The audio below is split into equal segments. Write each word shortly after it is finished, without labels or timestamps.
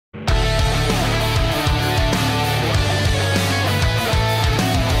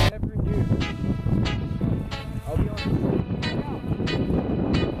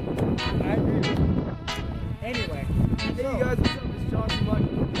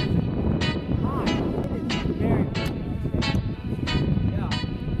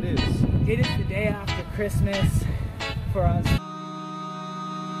Christmas for us.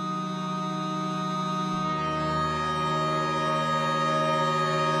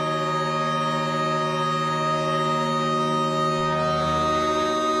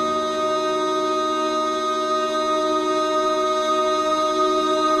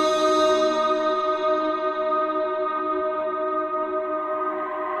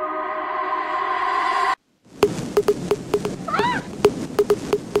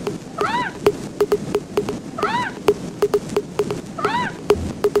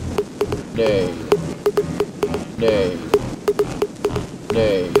 Nay. Nay.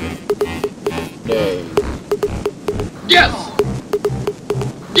 Nay. Nay. Yes!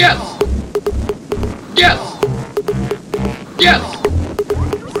 Yes! Yes! Yes!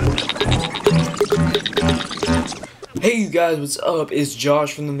 Hey you guys, what's up? It's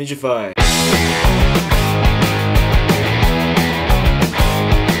Josh from TheMijify's.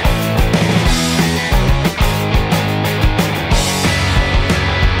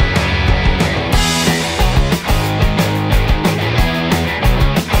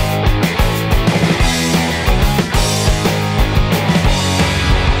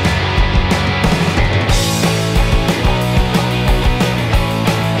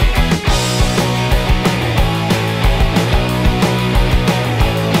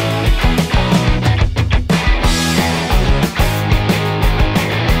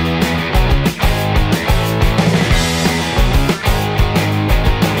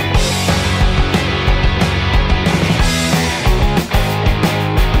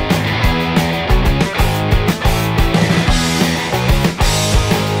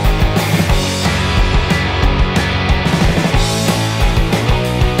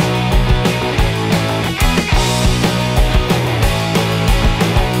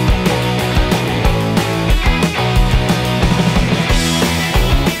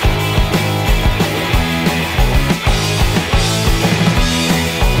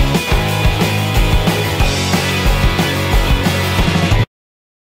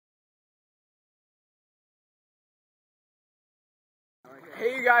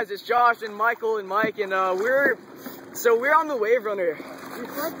 Hey you guys, it's Josh and Michael and Mike, and we're on the Wave Runner. We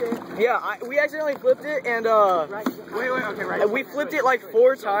flipped it. Yeah, we accidentally flipped it, and right. we flipped it like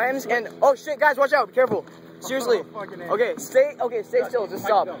 4 times, and oh shit, guys, watch out, be careful. Seriously. Okay, stay still, just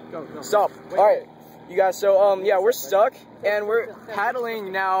stop. Stop. All right, you guys. So yeah, we're stuck, and we're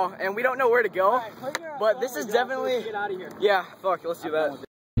paddling now, and we don't know where to go. But this is definitely. Get out of here. Yeah, fuck, let's do that.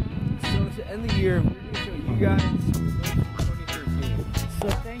 So to end the year, we're gonna show you guys 2013. So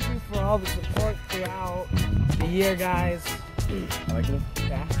thank you for all the support throughout the year, guys. I like it.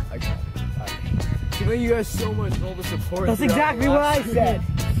 Yeah. I got it. Thank you guys so much for all the support. That's throughout exactly the what I last said.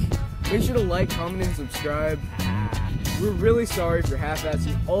 Make sure to like, comment, and subscribe. We're really sorry for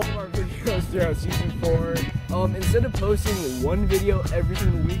half-assing all of our videos throughout season 4. Instead of posting one video every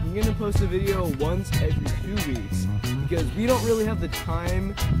single week, we're gonna post a video once every 2 weeks because we don't really have the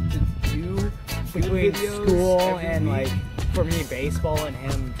time to do Between videos school every and week. like for me baseball and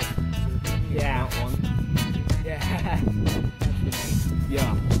him just yeah. Not one. Yeah.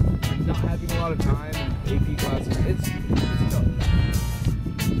 Yeah. Not having a lot of time in AP classes. It's tough.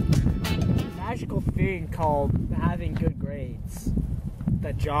 Magical thing called having good grades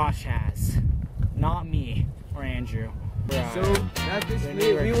that Josh has, not me or Andrew. So that's basically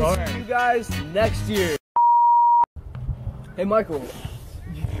it. We will see you guys next year. Hey Michael.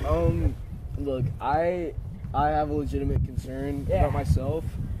 Look, I have a legitimate concern about myself.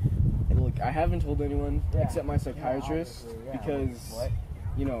 And look, I haven't told anyone except my psychiatrist because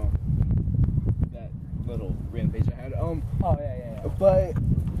you know that little rampage I had. Oh yeah. But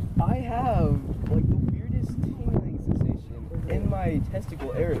I have like the weirdest tingling sensation in my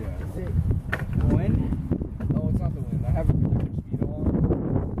testicle area. Is it wind? Oh, it's not the wind. I have a really good speedo on.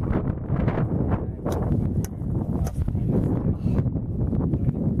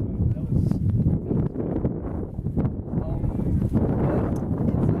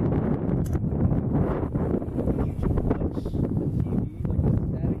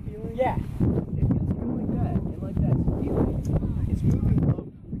 Yeah. It feels kind of like that, and like that feeling, it's moving up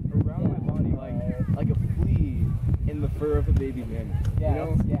around my body like a flea in the fur of a baby man. Yeah. You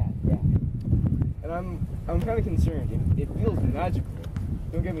know? Yeah. And I'm kind of concerned. It feels magical.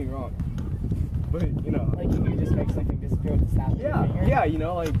 Don't get me wrong. But you know, Like you could just make something disappear with the snap of your finger. yeah, you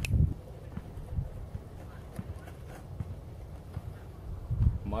know, like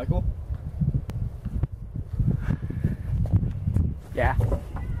Michael. Yeah.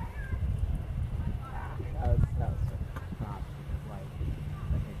 That was not like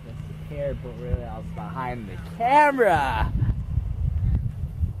it disappeared, but really I was behind the camera.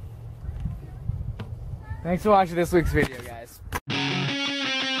 Thanks for watching this week's video, guys.